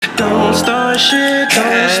Don't start shit,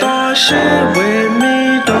 don't start shit with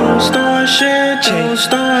me. Don't start shit, don't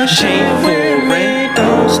start shit with me.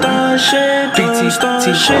 Don't start shit, don't start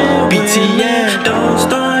shit with me. Don't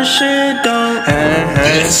start shit, don't.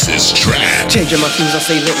 This is trap. Changing my fuse, I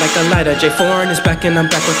stay lit like a lighter. J4 is back and I'm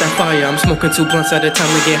back with that fire. I'm smoking 2 blunts at a time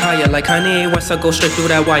to get higher. Like Kanye West, I go straight through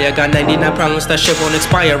that wire. Got 99 problems, that shit won't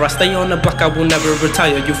expire. I stay on the block, I will never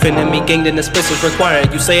retire. You finna me gang, then the space is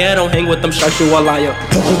required. You say I don't hang with them sharks, you a liar.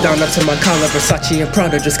 Pull down up to my collar, Versace and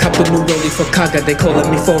Prada. Just cop a new rollie for Kaga. They calling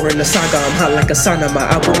me Foreign the saga. I'm hot like a sauna. My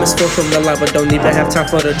album is full from the lava. Don't even have time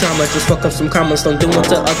for the drama. Just fuck up some commas. Don't do it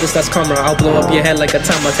to others, that's karma. I'll blow up your head like a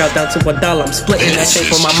timer. Count down to $1. I'm splitting that shit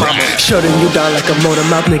for my mama. Shutting you down like a motor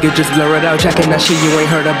mouth, nigga, just blur it out. Jacking that shit you ain't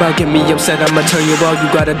heard about. Get me upset, I'ma turn you out. You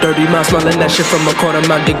got a dirty mouth, smelling that shit from a quarter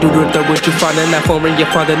mouth. Dick through the third, what you finding that phone ring your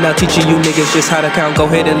father now. Teaching you niggas just how to count. Go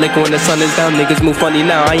ahead and lick when the sun is down. Niggas move funny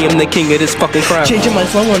now, I am the king of this fucking crowd. Changing my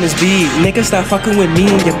flow on this beat. Niggas stop fucking with me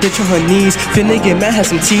and your bitch on her knees. Finna get mad, have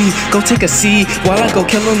some tea. Go take a seat while I go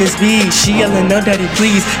kill on this beat. She yelling, no daddy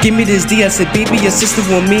please, give me this D. I said, baby, your sister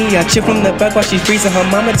with me. I chip from the back while she freezing. Her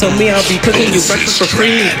mama told me I'll be cooking you breakfast for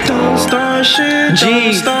free. Don't start shit,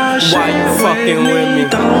 don't start shit. Why you fucking with me?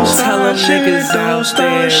 Don't tell them niggas out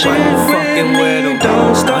there. Why you fucking with them?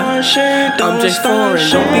 Don't start shit, I'm just foreign,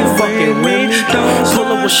 don't be fucking with me. Pull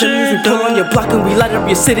up with shit, we pull on your block and we light up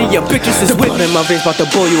your city. Your bitches is with me. In my veins, bout to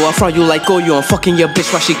boil you. I'll fry you like oil. I'm fucking your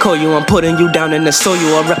bitch while she call you. I'm putting you down in the soil.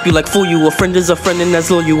 I'll rap you like fool you. A friend is a friend and that's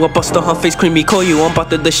loyal. You. I bust on her face, creamy call you. I'm about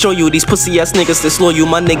to destroy you. These pussy ass niggas destroy you.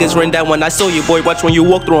 My niggas ran down when I saw you. Boy, watch when you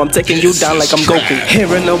walk through. I'm taking you down like I'm Goku.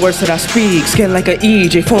 Hearing the words that I speak, skin like an E.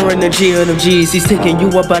 J4 and the G of them G's. He's taking you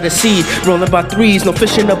up by the sea. Rolling by threes, no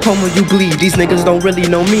fishing up home when you bleed. These niggas don't really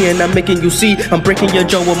know me and I'm making you see. I'm breaking your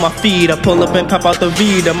jaw with my feet. I pull up and pop out the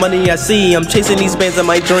V. The money I see, I'm chasing these bands of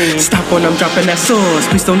my dreams. Stop when I'm dropping that sauce,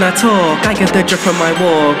 please don't not talk. I get the drip from my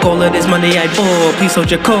wall. All of this money I bought, please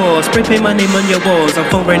hold your cause. Spray paint my name on your walls. I'm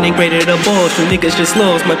foreign and graded a boss. You niggas just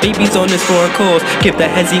lost. My baby's on this for a cause. Give the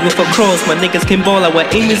hezzy with a cross. My niggas can ball. Our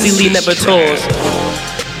aim is elite, never toss.